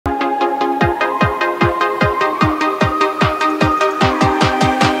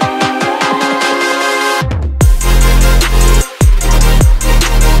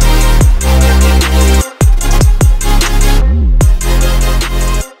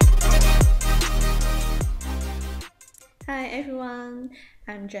everyone,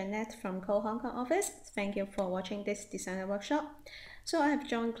 I'm Jeanette from Hong Kong office. Thank you for watching this designer workshop. So I have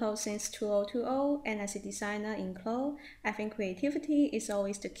joined CLO since 2020, and as a designer in CLO, I think creativity is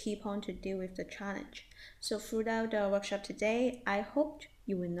always the key point to deal with the challenge. So throughout the workshop today, I hope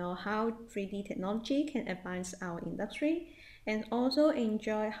you will know how 3D technology can advance our industry and also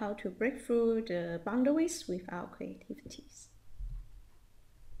enjoy how to break through the boundaries with our creativities.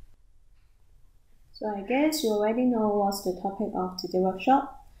 So I guess you already know what's the topic of today's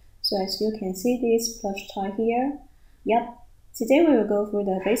workshop. So as you can see this plush toy here. Yep, today we will go through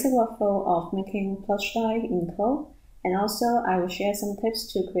the basic workflow of making plush toy in CLO, and also I will share some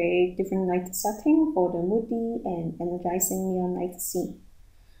tips to create different light setting for the moody and energizing neon light scene.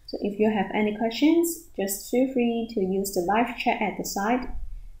 So if you have any questions, just feel free to use the live chat at the side,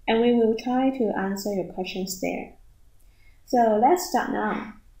 and we will try to answer your questions there. So let's start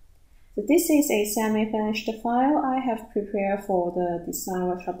now. So this is a semi-finished file I have prepared for the design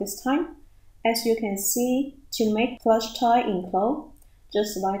workshop this time. As you can see, to make plush toy in CLO,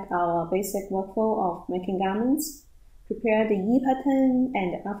 just like our basic workflow of making garments, prepare the E pattern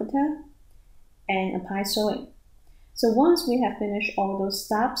and the avatar, and apply sewing. So once we have finished all those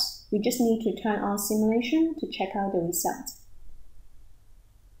steps, we just need to turn on simulation to check out the result.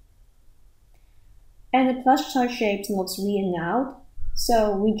 And the plush toy shape looks real now.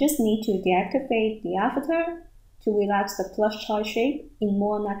 So we just need to deactivate the avatar to relax the plush toy shape in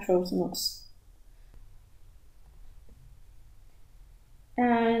more natural looks.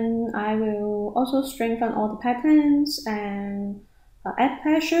 And I will also strengthen all the patterns and add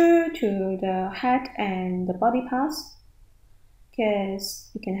pressure to the head and the body parts,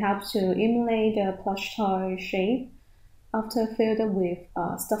 because it can help to emulate the plush toy shape after filled with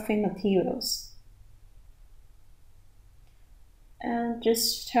stuffing materials. And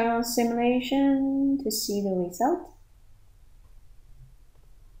just turn on simulation to see the result.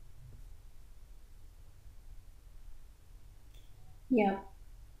 Yeah,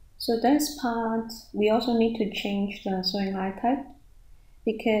 so this part, we also need to change the sewing line type,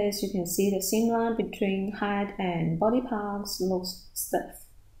 because you can see the seam line between head and body parts looks stiff,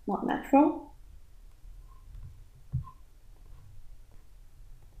 not natural.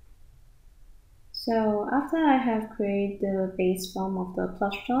 So after I have created the base form of the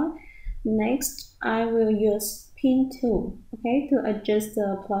plush toy, next I will use pin tool, okay, to adjust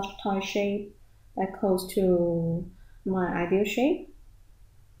the plush toy shape that close to my ideal shape.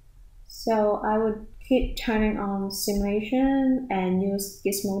 So I would keep turning on simulation and use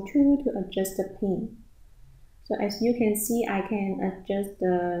gizmo tool to adjust the pin. So as you can see, I can adjust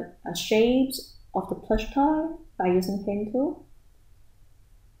the shapes of the plush toy by using pin tool.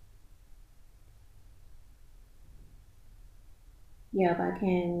 Yeah, I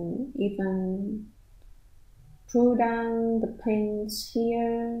can even pull down the pins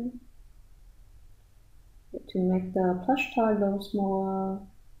here to make the plush toy look more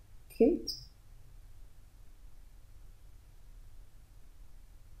cute.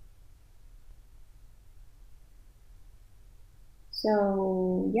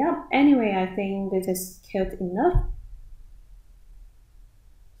 So yeah, anyway, I think this is cute enough.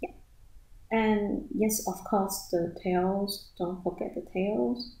 Yeah, and yes, of course, the tails, don't forget the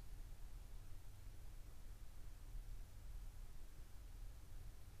tails.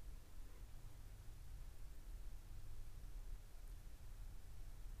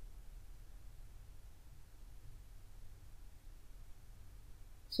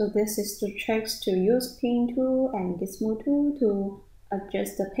 So this is the tricks to use pin tool and gizmo tool to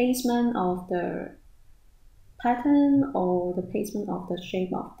adjust the placement of the pattern or the placement of the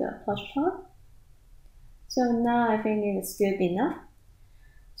shape of the plush toy. So now I think it's good enough.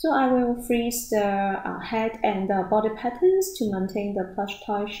 So I will freeze the head and the body patterns to maintain the plush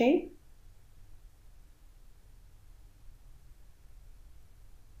toy shape.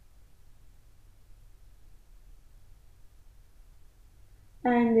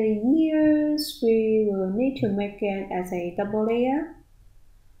 And the ears, we will need to make it as a double layer.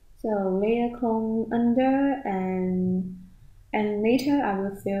 So layer clone under, and later I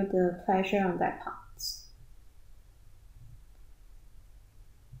will feel the pressure on that part.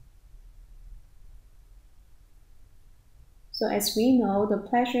 So as we know, the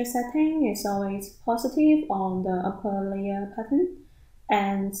pressure setting is always positive on the upper layer pattern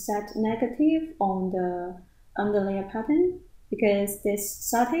and set negative on the underlayer pattern, because this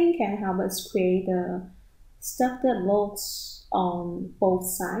setting can help us create the stuff that looks on both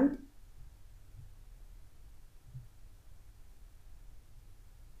sides.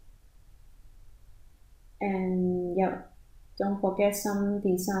 And yeah, don't forget some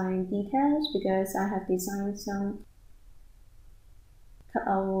design details, because I have designed some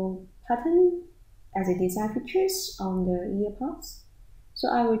CLO pattern as a design features on the ear parts. So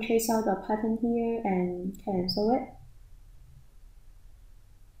I will trace out the pattern here and cancel it.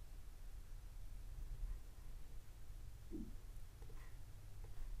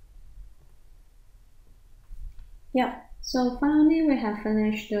 Yeah, so finally we have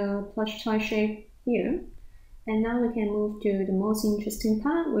finished the plush toy shape here. And now we can move to the most interesting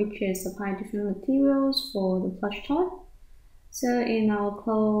part, which is apply different materials for the plush toy. So in our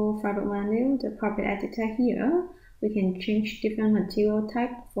CLO fabric menu, the property editor here, we can change different material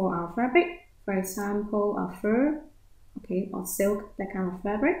type for our fabric. For example, a fur, okay, or silk, that kind of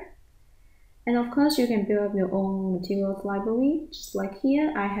fabric. And of course, you can build up your own materials library. Just like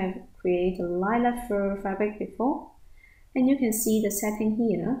here, I have created a lilac fur fabric before. And you can see the setting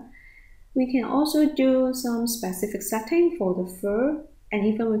here. We can also do some specific setting for the fur, and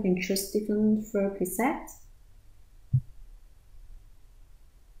even we can choose different fur presets.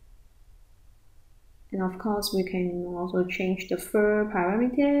 And of course, we can also change the fur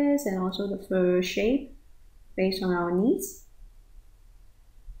parameters and also the fur shape based on our needs.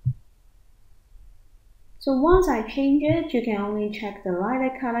 So once I change it, you can only check the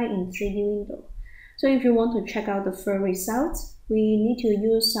lilac color in 3D window. So if you want to check out the fur results, we need to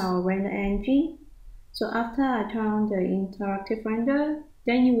use our render engine. So after I turn on the interactive render,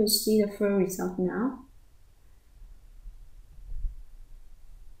 then you will see the fur result now.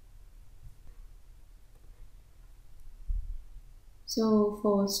 So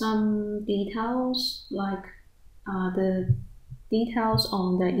for some details, like the details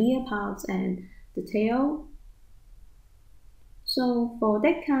on the ear parts and the tail. So for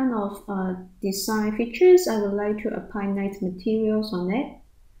that kind of design features, I would like to apply nice materials on it.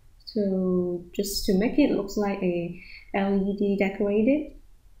 So just to make it look like a LED decorated.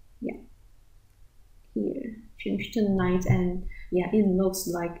 Yeah. Here, change to night, and yeah, it looks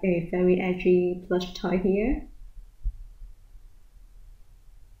like a very edgy plush toy here.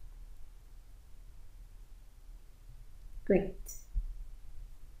 Great.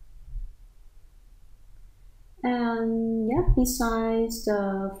 And yeah, besides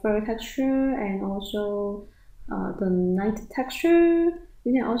the fur texture and also the night texture,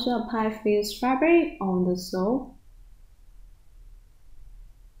 you can also apply fused fabric on the sole,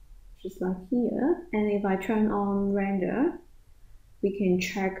 just like here. And if I turn on render, we can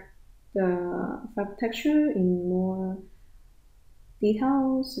check the fabric texture in more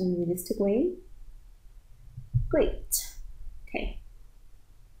details and realistic way. Great. Okay.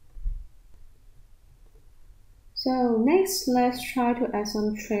 So next, let's try to add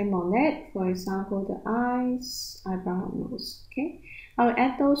some trim on it. For example, the eyes, eyebrow, nose. Okay, I'll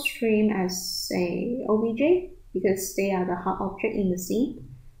add those trim as a OBJ because they are the hot object in the scene.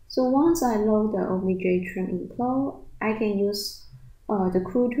 So once I load the OBJ trim in CLO, I can use the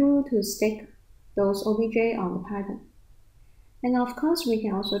crew tool to stick those OBJ on the pattern. And of course, we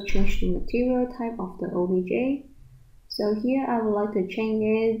can also change the material type of the OBJ. So here I would like to change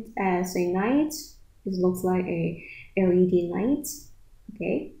it as a night. It looks like a LED light.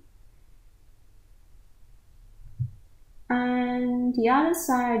 Okay. And the other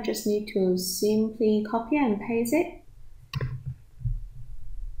side, I just need to simply copy and paste it.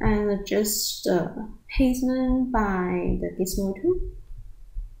 And adjust the placement by the gizmo tool.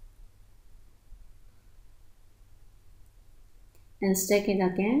 And stick it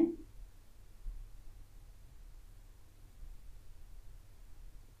again.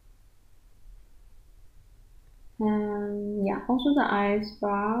 And yeah, also the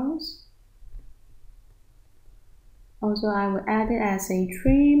eyebrows. Also, I will add it as a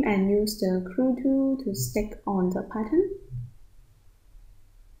trim and use the crew tool to stick on the pattern.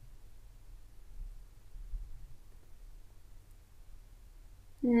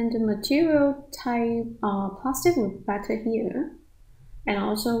 And the material type plastic will be better here. And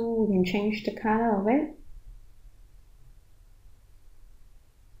also we can change the color of it.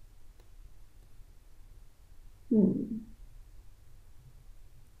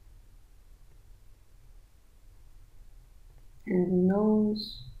 And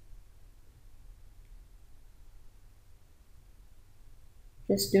nose.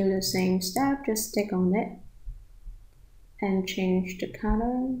 Just do the same step, just stick on it and change the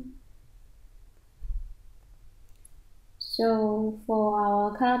color. So for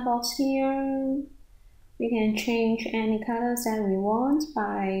our color box here, we can change any colors that we want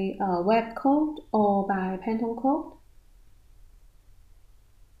by web code or by Pantone code.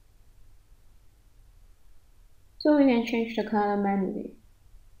 So we can change the color manually.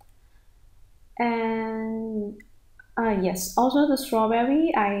 And yes, also the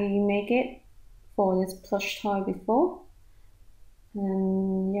strawberry, I make it for this plush toy before.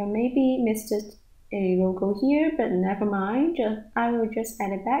 And you maybe missed a logo here, but never mind, I will just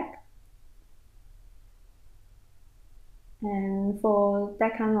add it back. And for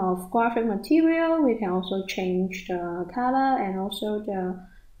that kind of graphic material, we can also change the color and also the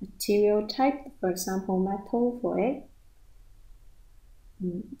material type, for example, metal for it.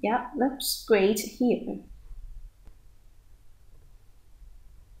 Yeah, looks great here.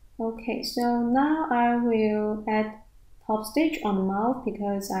 Okay, so now I will add top stitch on the mouth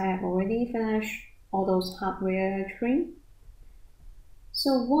because I have already finished all those hardware trim.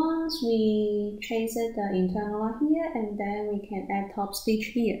 So once we change the internal here, and then we can add top stitch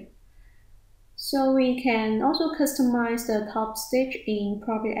here. So we can also customize the top stitch in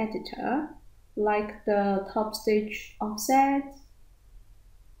Project Editor, like the top stitch offset,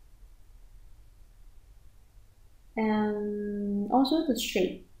 and also the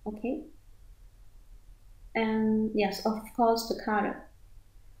shape, okay? And yes, of course, the color.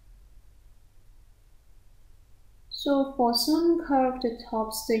 So for some curved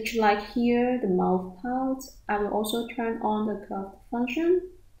top stitch like here, the mouth part, I will also turn on the curved function.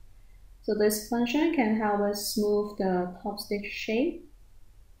 So this function can help us smooth the top stitch shape.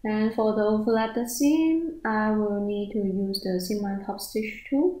 And for the overlap the seam, I will need to use the seam top stitch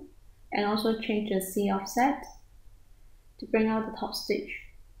tool and also change the C offset to bring out the top stitch.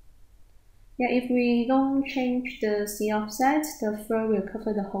 Yeah, if we don't change the C offset, the fur will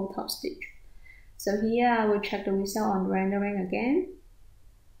cover the whole top stitch. So here I will check the result on rendering again.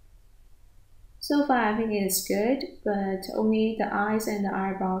 So far I think it is good, but only the eyes and the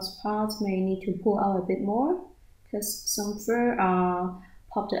eyebrows parts may need to pull out a bit more because some fur are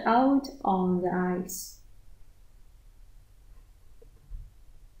popped out on the eyes.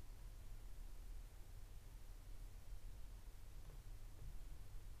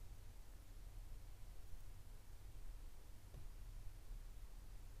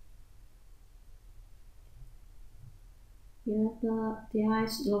 Yeah, the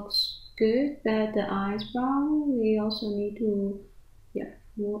eyes looks good, but the eyebrow we also need to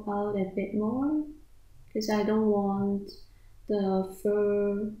pull out a bit more because I don't want the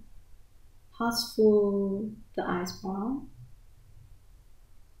fur parts full the eyebrow.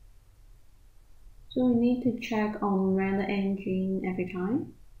 So we need to check on render engine every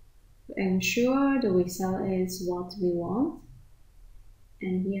time to ensure the result is what we want.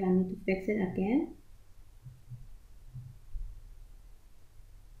 And here I need to fix it again.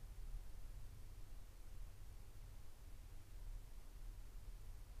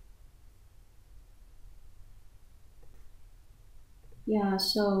 Yeah,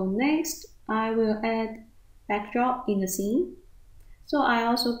 so next I will add backdrop in the scene. So I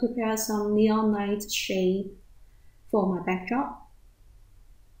also prepare some neon light shade for my backdrop.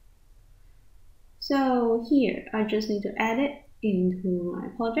 So here I just need to add it into my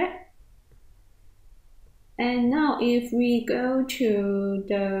project. And now if we go to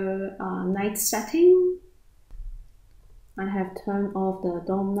the night setting, I have turned off the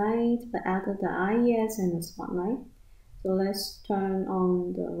dome light but added the IES and the spotlight. So let's turn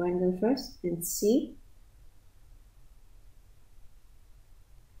on the render first and see.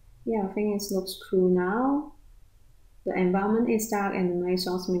 Yeah, I think it looks cool now. The environment is dark and the light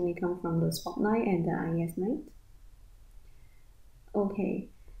source mainly come from the spotlight and the IES light. Okay,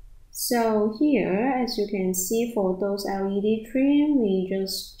 so here, as you can see, for those LED trim, we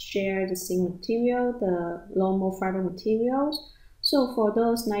just share the same material, the normal fiber materials. So for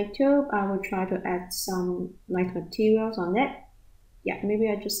those night tube, I will try to add some light materials on it. Yeah, maybe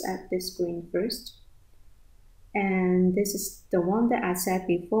I just add this green first. And this is the one that I said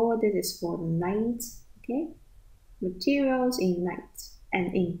before. This is for the night, okay? Materials in night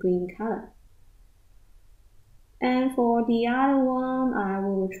and in green color. And for the other one, I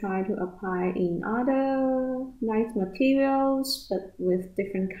will try to apply in other night materials, but with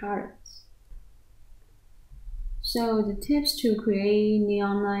different colors. So the tips to create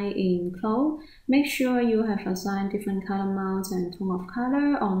neon light in clothes: make sure you have assigned different color mounts and tone of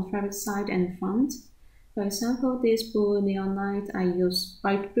color on fabric side and front. For example, this blue neon light, I use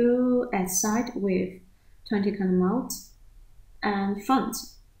light blue at side with 20 color mounts, and front,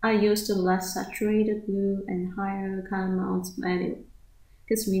 I use the less saturated blue and higher color mounts value,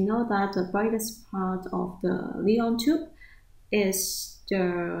 because we know that the brightest part of the neon tube is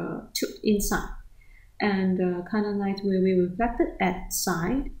the tube inside, and the color light will be reflected at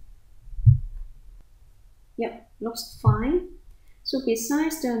side. Yep, looks fine. So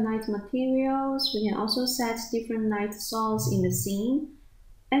besides the night materials, we can also set different light sources in the scene.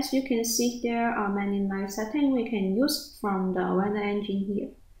 As you can see, there are many light settings we can use from the render engine here.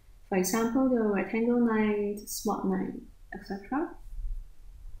 For example, the rectangle light, spotlight, etc.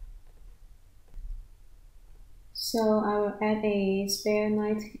 So I will add a spare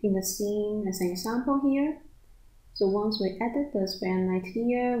night in the scene as an example here. So once we added the spare night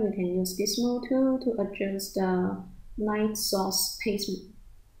here, we can use Gizmo tool to adjust the light source placement.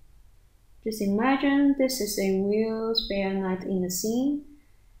 Just imagine this is a real spare night in the scene,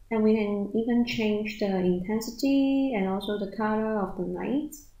 and we can even change the intensity and also the color of the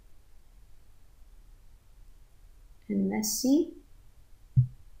light. And let's see.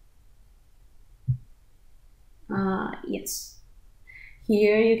 Yes.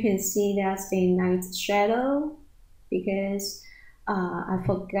 Here you can see that's a night shadow because I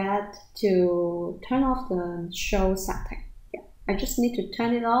forgot to turn off the show setting. Yeah, I just need to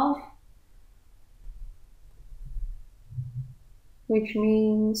turn it off, which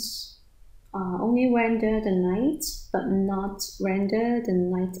means only render the night but not render the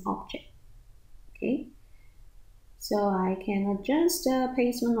night object. Okay, so I can adjust the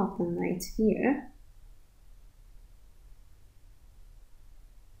placement of the night here.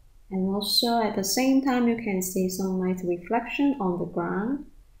 And also at the same time, you can see some light reflection on the ground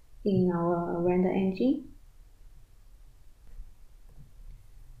in our render engine.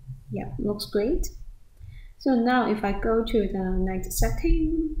 Yeah, looks great. So now if I go to the night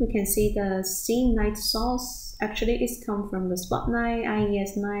setting, we can see the scene night source actually is come from the spotlight,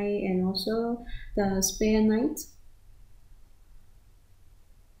 IES night, and also the spare night.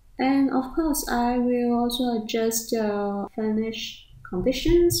 And of course, I will also adjust the finish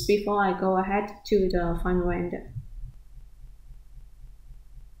conditions before I go ahead to the final render.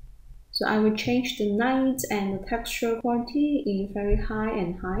 So I will change the night and the texture quality in very high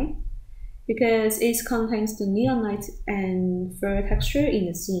and high because it contains the neon light and fur texture in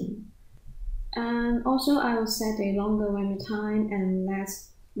the scene. And also I will set a longer render time and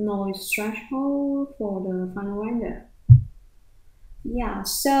less noise threshold for the final render. Yeah,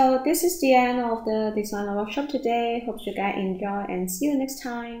 so this is the end of the designer workshop today. Hope you guys enjoy and see you next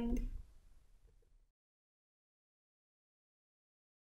time.